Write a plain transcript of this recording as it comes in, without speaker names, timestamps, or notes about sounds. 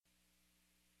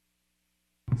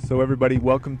So everybody,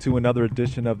 welcome to another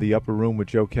edition of The Upper Room with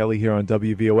Joe Kelly here on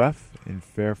WVOF in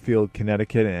Fairfield,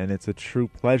 Connecticut, and it's a true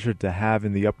pleasure to have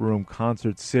in the Upper Room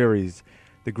concert series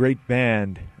the great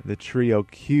band, the trio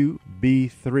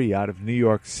QB3 out of New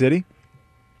York City,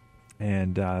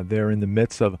 and they're in the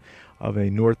midst of a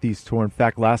Northeast tour. In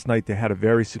fact, last night they had a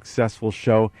very successful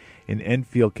show in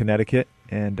Enfield, Connecticut,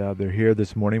 and they're here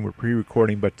this morning. We're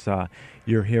pre-recording, but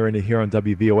you're hearing it here on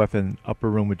WVOF and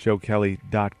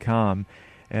upperroomwithjoekelly.com.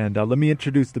 And let me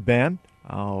introduce the band.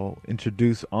 I'll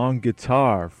introduce on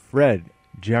guitar, Fred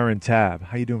Gerentab.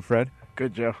 How you doing, Fred?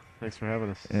 Good, Joe. Thanks for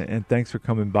having us. And thanks for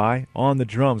coming by. On the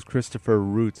drums, Christopher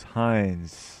Roots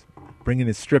Hines, bringing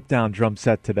his stripped-down drum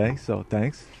set today, so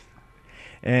thanks.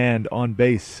 And on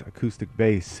bass, acoustic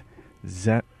bass,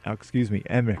 Emic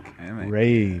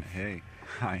Rave. Hey,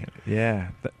 hi. Yeah,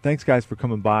 thanks, guys, for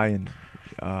coming by and,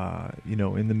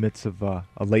 in the midst of a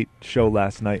late show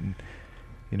last night and,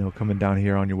 coming down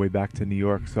here on your way back to New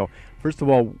York. So, first of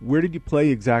all, where did you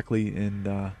play exactly in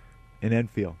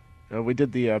Enfield? We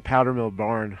did the Powder Mill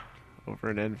Barn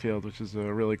over in Enfield, which is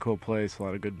a really cool place. A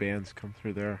lot of good bands come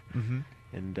through there. Mm-hmm.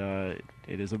 And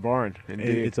it is a barn,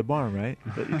 indeed. It's a barn, right?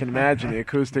 But you can imagine the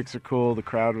acoustics are cool, the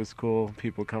crowd was cool,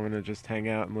 people coming to just hang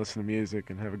out and listen to music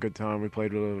and have a good time. We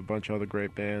played with a bunch of other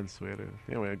great bands. We had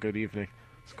a good evening.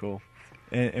 It's cool.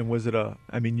 And was it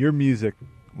your music,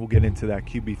 we'll get into that,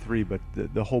 QB3, but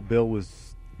the whole bill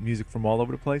was music from all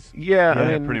over the place? Yeah,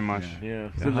 I mean, pretty much. Yeah,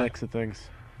 it's a mix of things.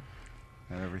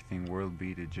 Everything world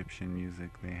beat Egyptian music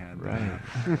they had. Right.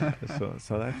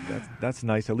 so that's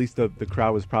nice. At least the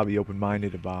crowd was probably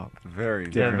open-minded about very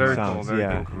different cool, sounds.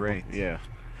 very great. Yeah.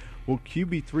 Well,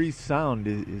 QB3's sound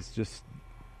is just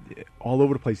all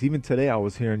over the place. Even today I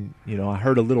was hearing, I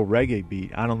heard a little reggae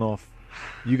beat. I don't know if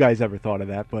you guys ever thought of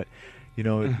that, but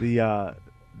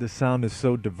the sound is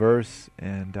so diverse.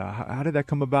 And how did that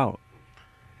come about?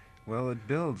 Well, it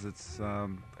builds. It's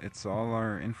all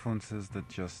our influences that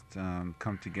just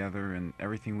come together, and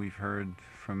everything we've heard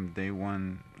from day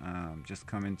one just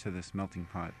come into this melting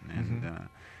pot,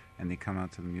 and they come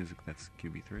out to the music that's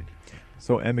QB3.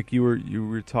 So, Emic, you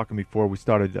were talking before we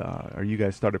started, or you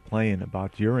guys started playing,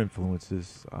 about your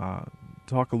influences.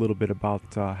 Talk a little bit about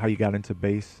how you got into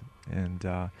bass, and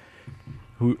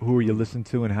who are you listening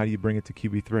to, and how do you bring it to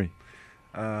QB3?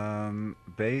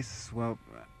 Bass, well,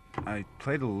 I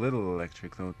played a little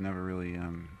electric, though it never really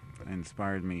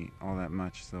inspired me all that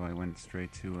much, so I went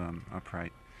straight to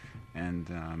upright. And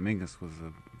Mingus was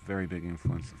a very big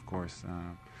influence, of course.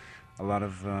 A lot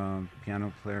of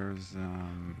piano players,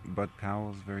 Bud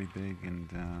Powell's very big,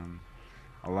 and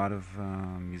a lot of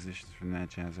musicians from that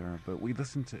jazz era. But we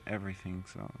listened to everything,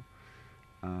 so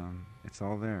it's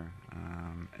all there.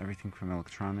 Everything from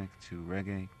electronic to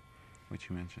reggae, which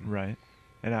you mentioned. Right.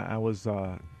 And I was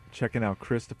checking out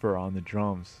Christopher on the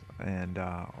drums, and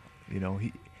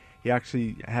he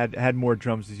actually had more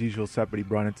drums as usual set, but he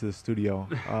brought into the studio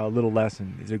a little less,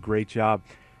 and did a great job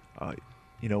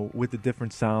with the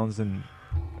different sounds and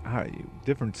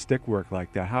different stick work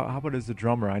like that. How about as a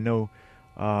drummer? I know,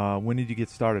 when did you get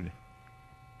started?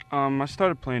 I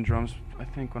started playing drums, I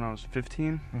think, when I was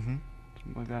 15, Mm-hmm.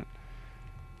 something like that.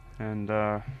 And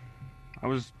I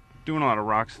was doing a lot of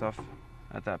rock stuff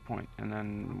at that point, and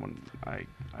then when I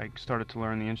started to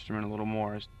learn the instrument a little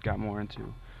more, I got more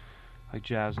into like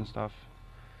jazz and stuff.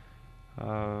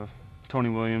 Tony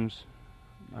Williams,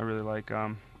 I really like.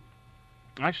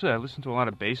 Actually, I listen to a lot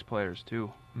of bass players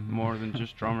too, more than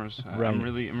just drummers. Right. I'm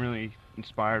really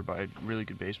inspired by really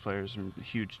good bass players. I'm a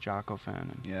huge Jocko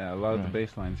fan. And Yeah, a lot of the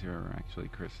bass lines here are actually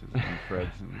Chris's and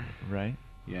Fred's. And Right.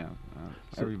 yeah,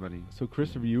 So- everybody. So,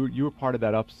 Christopher, you were part of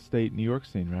that upstate New York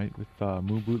scene, right? With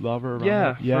Moon Boot Lover? around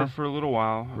yeah, there? for a little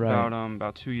while, Right.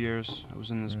 about 2 years. I was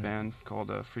in this Right. band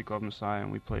called Freak Love Messiah,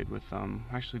 and we played with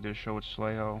actually did a show with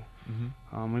Schleho.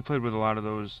 Mm-hmm. We played with a lot of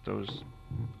those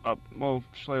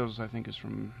Schleho's I think is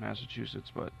from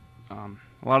Massachusetts, but a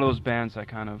lot of those bands that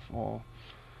kind of all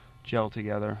gel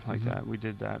together like Mhm. that. We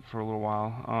did that for a little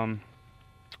while. I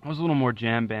was a little more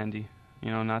jam bandy,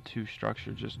 not too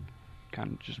structured, just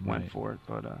kind of just went Right. for it,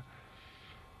 but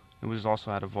it was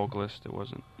also had a vocalist. It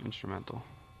wasn't instrumental.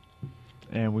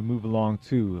 And we move along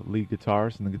to lead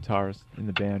guitarist and the guitarist in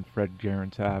the band, Fred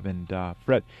Gerentab. And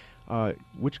Fred,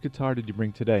 which guitar did you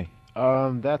bring today?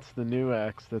 That's the new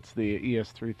X. That's the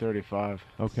ES335.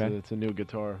 Okay. It's a new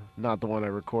guitar. Not the one I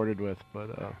recorded with,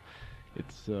 but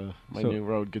it's my new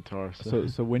Rode guitar.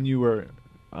 So when you were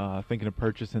thinking of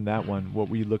purchasing that one, what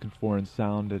were you looking for in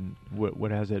sound, and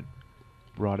what has it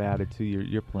brought added to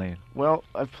your playing? Well,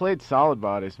 I've played solid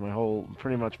bodies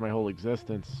pretty much my whole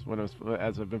existence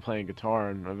as I've been playing guitar,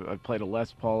 and I've played a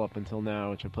Les Paul up until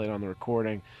now, which I played on the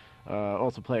recording.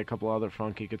 Also play a couple other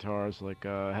funky guitars, like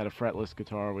I had a fretless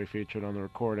guitar we featured on the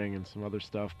recording and some other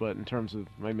stuff. But in terms of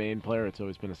my main player, it's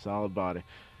always been a solid body.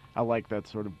 I like that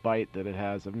sort of bite that it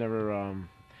has. I've never,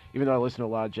 even though I listen to a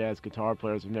lot of jazz guitar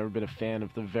players, I've never been a fan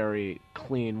of the very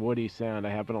clean, woody sound. I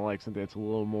happen to like something that's a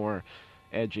little more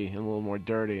edgy and a little more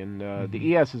dirty. And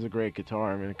the ES is a great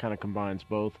guitar. I mean, it kind of combines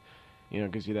both. You know,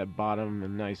 it gives you that bottom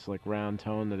and nice, like, round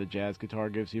tone that a jazz guitar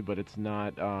gives you, but it's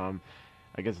not,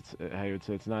 I guess it's how you would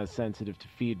say, it's not as sensitive to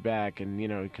feedback, and, you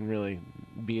know, you can really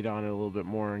beat on it a little bit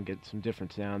more and get some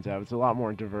different sounds out. It's a lot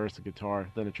more diverse a guitar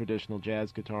than a traditional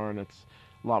jazz guitar, and it's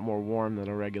a lot more warm than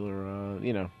a regular,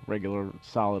 regular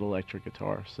solid electric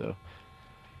guitar. So,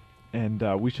 And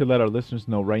we should let our listeners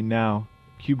know right now,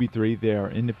 QB3, they are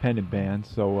an independent band,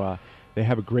 so they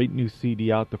have a great new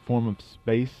CD out, The Form of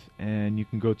Space, and you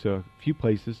can go to a few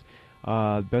places.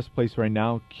 The best place right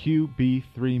now,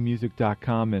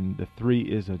 QB3music.com, and the 3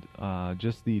 is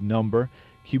just the number,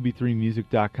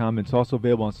 QB3music.com. It's also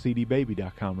available on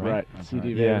CDBaby.com, right? Right, That's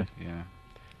CD right. Baby. Yeah.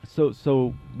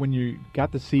 So when you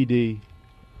got the CD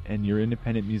and you're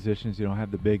independent musicians, you don't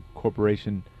have the big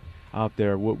corporation out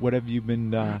there, what have you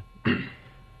been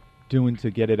doing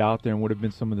to get it out there, and what have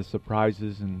been some of the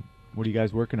surprises, and what are you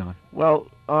guys working on? Well,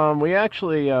 we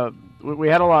actually we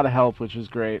had a lot of help, which was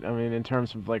great. I mean, in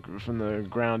terms of like from the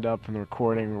ground up, from the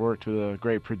recording, we worked with a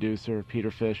great producer,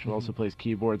 Peter Fish, who also plays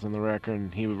keyboards on the record,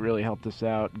 and he really helped us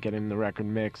out getting the record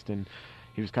mixed, and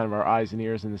he was kind of our eyes and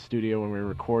ears in the studio when we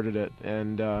recorded it.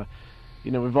 And you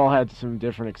know, we've all had some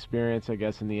different experience, I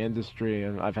guess, in the industry,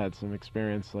 and I've had some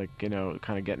experience, like, you know,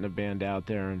 kind of getting a band out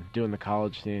there and doing the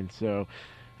college scene. So.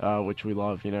 Which we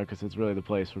love, you know, because it's really the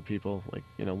place where people, like,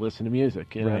 you know, listen to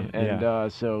music, you know. Right, And yeah.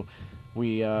 So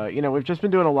we, you know, we've just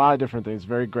been doing a lot of different things,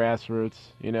 very grassroots,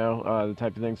 you know, the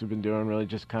type of things we've been doing, really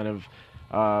just kind of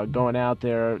going out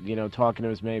there, you know, talking to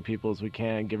as many people as we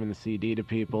can, giving the CD to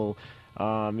people. You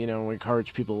know, we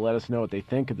encourage people to let us know what they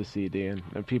think of the CD,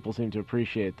 and people seem to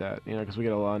appreciate that, you know, because we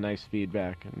get a lot of nice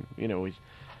feedback, and, you know,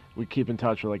 we keep in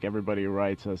touch with, like, everybody who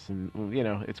writes us, and, you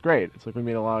know, it's great. It's like we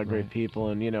meet a lot of great people,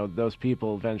 and, you know, those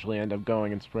people eventually end up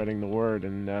going and spreading the word,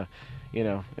 and, you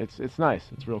know, it's nice.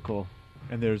 It's real cool.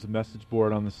 And there's a message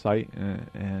board on the site,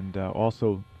 and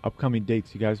also upcoming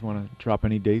dates. You guys want to drop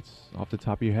any dates off the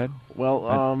top of your head?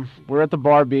 Well, we're at the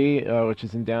Bar B, which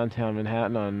is in downtown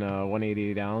Manhattan on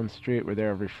 188 Allen Street. We're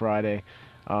there every Friday.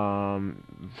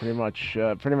 Pretty much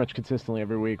consistently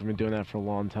every week. We've been doing that for a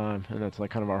long time, and that's like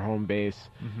kind of our home base.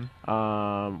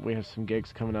 We have some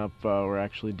gigs coming up. We're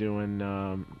actually doing.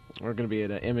 We're going to be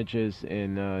at Images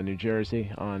in New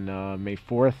Jersey on May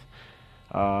 4th.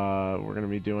 We're going to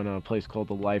be doing a place called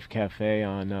the Life Cafe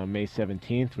on May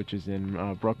 17th, which is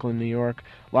in Brooklyn, New York.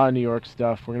 A lot of New York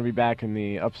stuff. We're going to be back in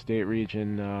the upstate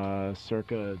region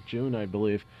circa June, I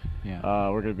believe. Yeah.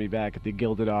 We're going to be back at the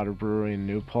Gilded Otter Brewery in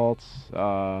New Paltz.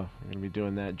 We're going to be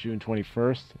doing that June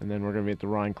 21st, and then we're going to be at the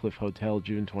Rhine Cliff Hotel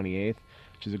June 28th,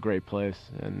 which is a great place,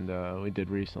 and we did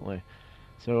recently.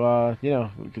 So, you know,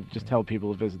 we could just tell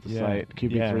people to visit the site,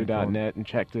 qb3.net, and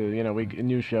check the, you know,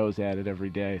 new shows added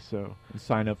every day, so.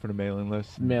 Sign up for the mailing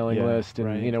list. List, and,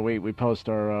 right. you know, we post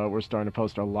our, we're starting to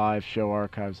post our live show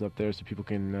archives up there so people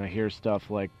can hear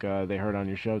stuff like they heard on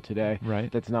your show today.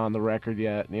 Right. That's not on the record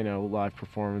yet, you know, live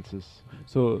performances.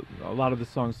 So a lot of the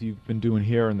songs you've been doing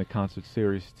here in the concert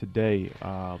series today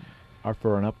are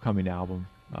for an upcoming album.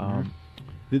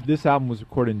 This album was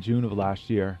recorded in June of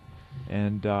last year,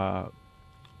 and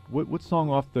what song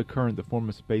off The Form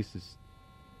of Space has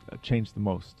changed the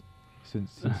most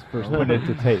since first put it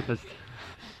to tape?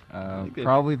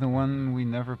 Probably the one we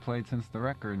never played since the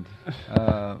record,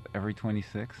 Every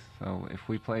 26. So if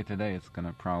we play today, it's going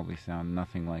to probably sound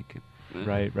nothing like it.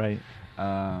 Right.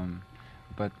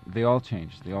 But they all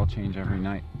change. They all change every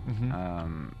night,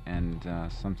 Mm-hmm.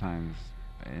 and sometimes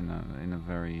in a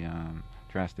very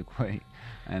drastic way,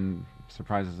 and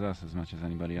surprises us as much as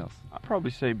anybody else. I'd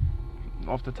probably say,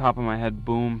 off the top of my head,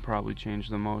 Boom probably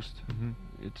changed the most. Mm-hmm.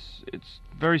 It's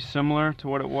very similar to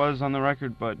what it was on the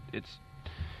record, but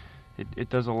it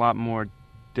does a lot more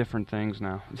different things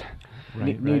now.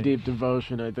 Knee Deep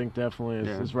Devotion, I think, definitely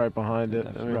is right behind it.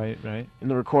 I mean, Right. In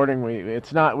the recording, we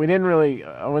didn't really,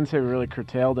 I wouldn't say we really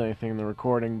curtailed anything in the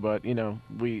recording, but, you know,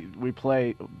 we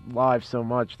play live so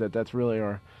much that's really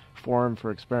our forum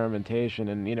for experimentation,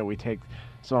 and, you know, we take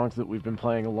songs that we've been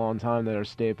playing a long time that are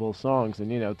staple songs,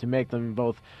 and, you know, to make them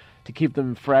both, to keep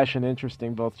them fresh and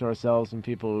interesting both to ourselves and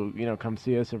people who, you know, come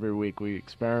see us every week, we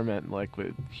experiment, like,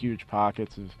 with huge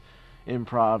pockets of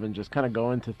improv and just kind of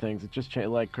go into things. It just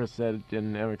like Chris said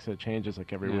and Emmett said, changes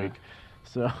like every week.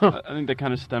 So I think that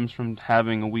kind of stems from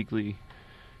having a weekly,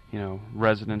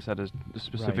 residence at a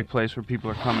specific Right. place where people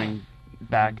are coming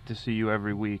back to see you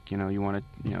every week. You want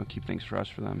to keep things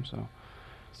fresh for them.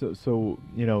 So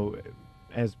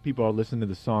as people are listening to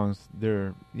the songs,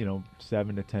 they're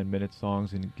 7 to 10 minute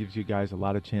songs, and it gives you guys a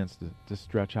lot of chance to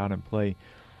stretch out and play.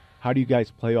 How do you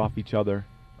guys play off each other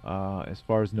as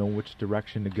far as knowing which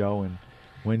direction to go, and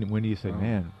when do you say,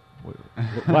 man,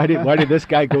 why did this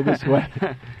guy go this way?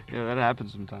 Yeah, that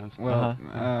happens sometimes. Well,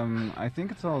 I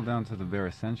think it's all down to the bare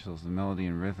essentials, the melody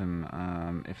and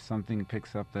rhythm. If something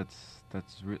picks up that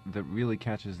really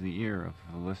catches the ear of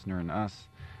the listener and us,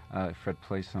 Fred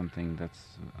plays something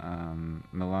that's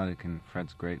melodic, and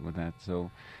Fred's great with that.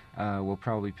 So we'll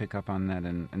probably pick up on that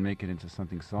and make it into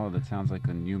something solid that sounds like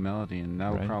a new melody, and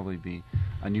that'll Right. probably be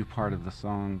a new part of the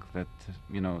song that,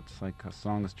 it's like a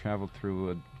song has traveled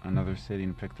through another city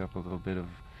and picked up a little bit of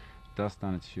dust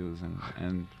on its shoes,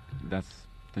 and that's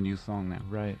the new song now.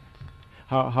 Right.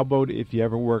 How about if you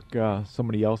ever work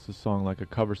somebody else's song, like a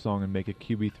cover song, and make it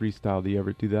QB3 style? Do you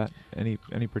ever do that?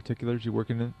 Any particulars you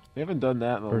working in? We haven't done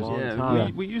that in a Or- long Yeah,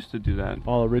 time. we used to do that.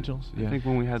 All originals? I think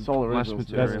when we had All less originals,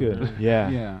 material. That's good. Yeah.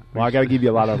 Yeah. Well, I got to give you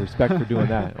a lot of respect for doing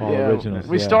that. All Yeah, originals.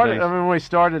 We yeah. started. Thanks. I mean, when we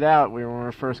started out, when we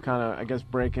were first kind of, I guess,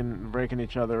 breaking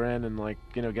each other in, and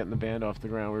getting the band off the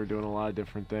ground. We were doing a lot of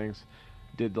different things.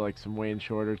 Did like some Wayne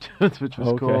Shorter tunes, which was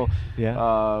Okay. cool.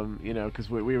 Yeah. Because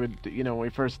we would, when we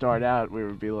first started out, we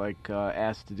would be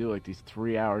asked to do like these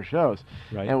 3-hour shows,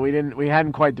 Right. and we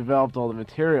hadn't quite developed all the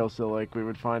material, so we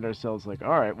would find ourselves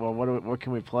all right, well, what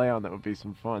can we play on that would be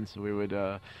some fun? So we would,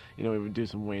 we would do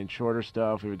some Wayne Shorter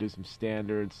stuff. We would do some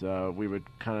standards. We would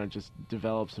kind of just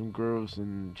develop some grooves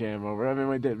and jam over. I mean,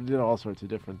 we did all sorts of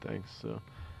different things. So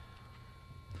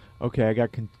Okay, I got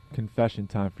confession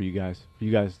time for you guys.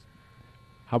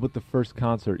 How about the first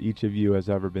concert each of you has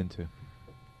ever been to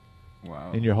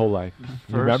Wow. in your whole life? You First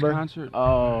remember? concert?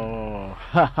 oh,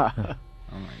 Oh my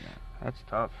God. That's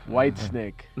tough. White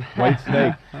Snake. White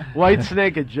Snake. White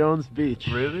Snake at Jones Beach.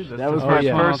 Really? That was Oh, my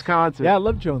yeah. first concert. Yeah, I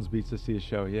love Jones Beach to see a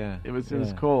show. Yeah. It was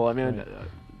Yeah. cool. I mean, Right.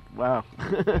 wow.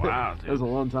 Wow, It was a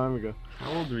dude. long time ago.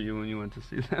 How old were you when you went to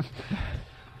see them?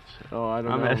 Oh, I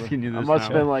don't I'm know. asking you I this must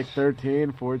have now. been like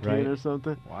 13, 14 Right. or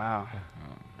something. Wow.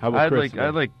 How about I had Chris? I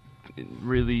had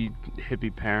really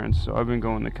hippie parents, so I've been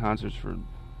going to concerts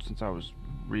since I was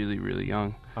really, really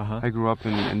young. Uh-huh. I grew up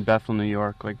in Bethel, New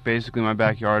York. Basically, my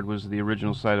backyard was the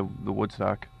original site of the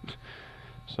Woodstock.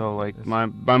 So, That's-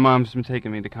 my mom's been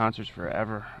taking me to concerts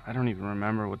forever. I don't even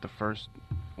remember what the first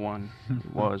one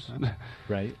was.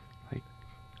 Right.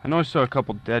 I know I saw a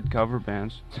couple Dead cover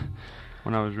bands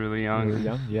when I was really young. You were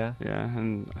young? Yeah. Yeah,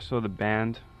 and I saw the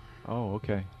band. Oh,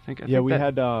 okay. I think We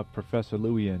that- had Professor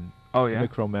Louie and Oh yeah, the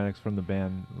Chromatics from the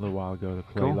band a little while ago to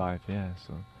play Cool. live. Yeah,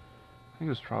 so I think it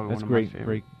was probably that's one of great. my favorite.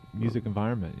 Great music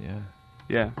environment. Yeah.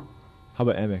 Yeah. How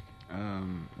about Emick?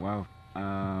 Wow.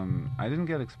 I didn't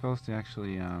get exposed to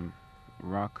actually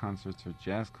rock concerts or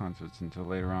jazz concerts until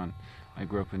later on. I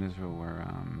grew up in Israel, where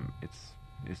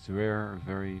it's rare,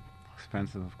 very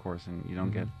expensive, of course, and you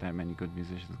don't get that many good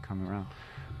musicians coming around.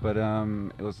 But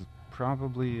it was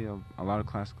probably a lot of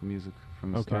classical music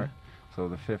from the Okay. start. So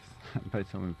the fifth,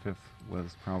 Beethoven Fifth,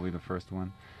 was probably the first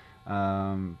one.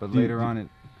 But Do you- later do- on,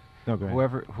 No, go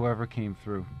ahead. whoever came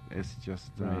through, it's just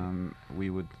Right. we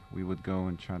would go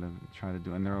and try to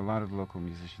do, and there are a lot of local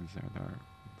musicians there that are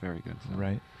very good. So.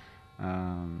 Right.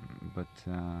 But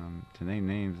to name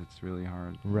names, it's really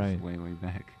hard. Right. It's way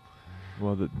back.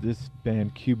 Well, this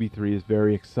band QB3 is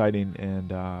very exciting,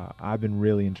 and I've been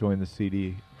really enjoying the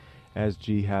CD, as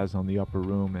G has on the Upper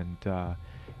Room. And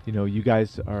you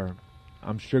guys are,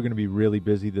 I'm sure, going to be really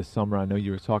busy this summer. I know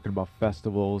you were talking about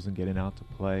festivals and getting out to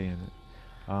play.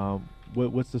 And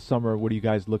what's the summer? What are you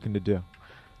guys looking to do?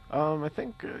 I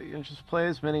think just play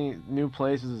as many new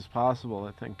places as possible.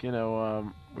 I think we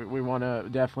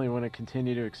definitely want to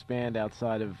continue to expand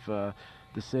outside of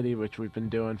the city, which we've been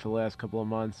doing for the last couple of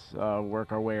months.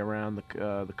 Work our way around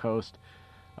the coast.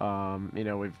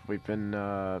 We've been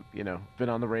been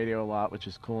on the radio a lot, which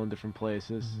is cool in different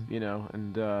places. Mhm.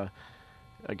 And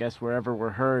I guess wherever we're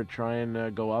heard, try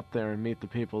and go up there and meet the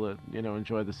people that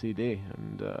enjoy the CD.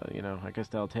 And I guess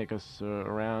that'll take us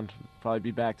around. Probably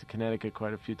be back to Connecticut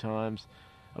quite a few times,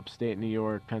 upstate New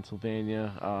York,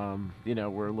 Pennsylvania.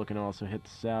 We're looking to also hit the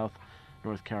South,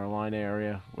 North Carolina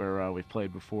area where we've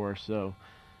played before. So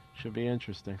should be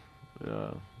interesting.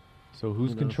 So who's Who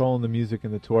knows? controlling the music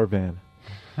in the tour van?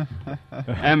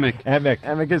 Emick. Emick.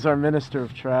 Emick is our minister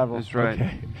of travel. That's right.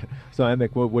 Okay. So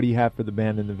Emick, what do you have for the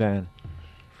band in the van?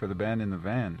 For the band in the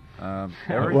van,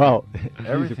 Well,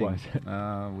 everything.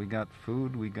 music-wise. We got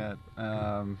food. We got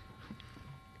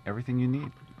everything you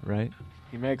need. Right.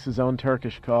 He makes his own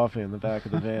Turkish coffee in the back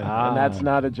of the van, Ah. and that's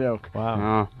not a joke.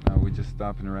 Wow. We just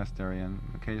stop in a rest area and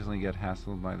occasionally get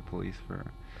hassled by the police for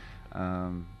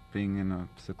being in a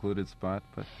secluded spot,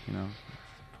 but you know,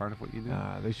 it's part of what you do.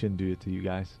 They shouldn't do it to you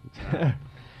guys.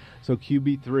 So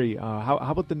QB3, how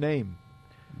about the name?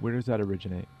 Where does that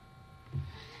originate?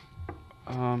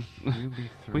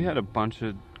 We had a bunch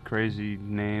of crazy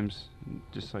names,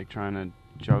 just like trying to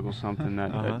juggle something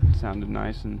that sounded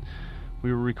nice, and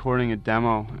we were recording a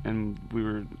demo, and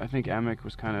I think Emick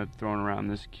was kind of throwing around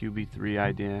this QB3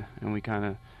 idea, and we kind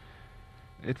of...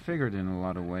 It figured in a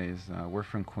lot of ways. We're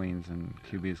from Queens, and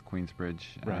QB is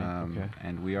Queensbridge, Right, okay.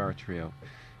 and we are a trio.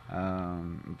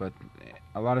 But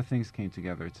a lot of things came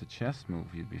together. It's a chess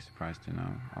move, you'd be surprised to know.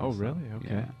 Oh, also. really?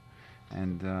 Okay. Yeah.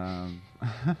 And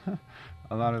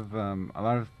a lot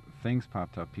of things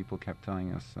popped up. People kept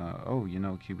telling us, "Oh, you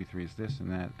know, QB3 is this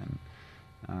and that,"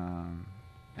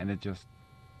 and it just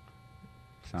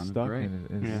sounded Stuck, great.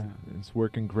 and it's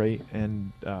working great.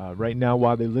 And right now,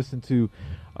 while they listen to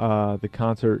the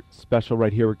concert special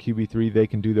right here with QB3, they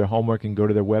can do their homework and go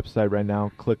to their website right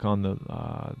now. Click on the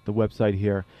website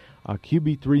here,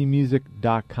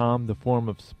 QB3music.com. The Form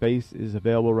of Space is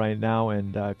available right now,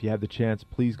 and if you have the chance,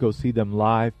 please go see them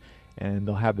live, and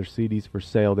they'll have their CDs for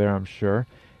sale there, I'm sure.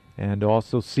 And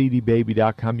also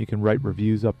cdbaby.com. You can write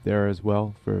reviews up there as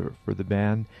well for the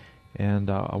band. And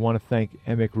I want to thank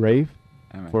Emick Rave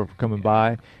for coming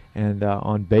by, and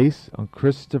on bass, on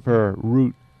Christopher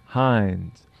Root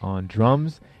Hines on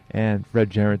drums, and Fred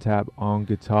Gerentab on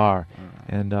guitar.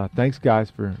 And thanks,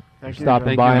 guys, for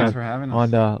stopping by Thanks for having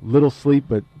us. on Little Sleep,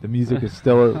 but the music is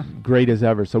still great as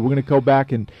ever. So we're going to go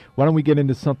back, and why don't we get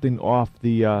into something off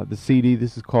the CD?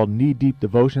 This is called Knee Deep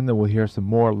Devotion, then we'll hear some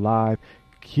more live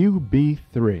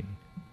QB3.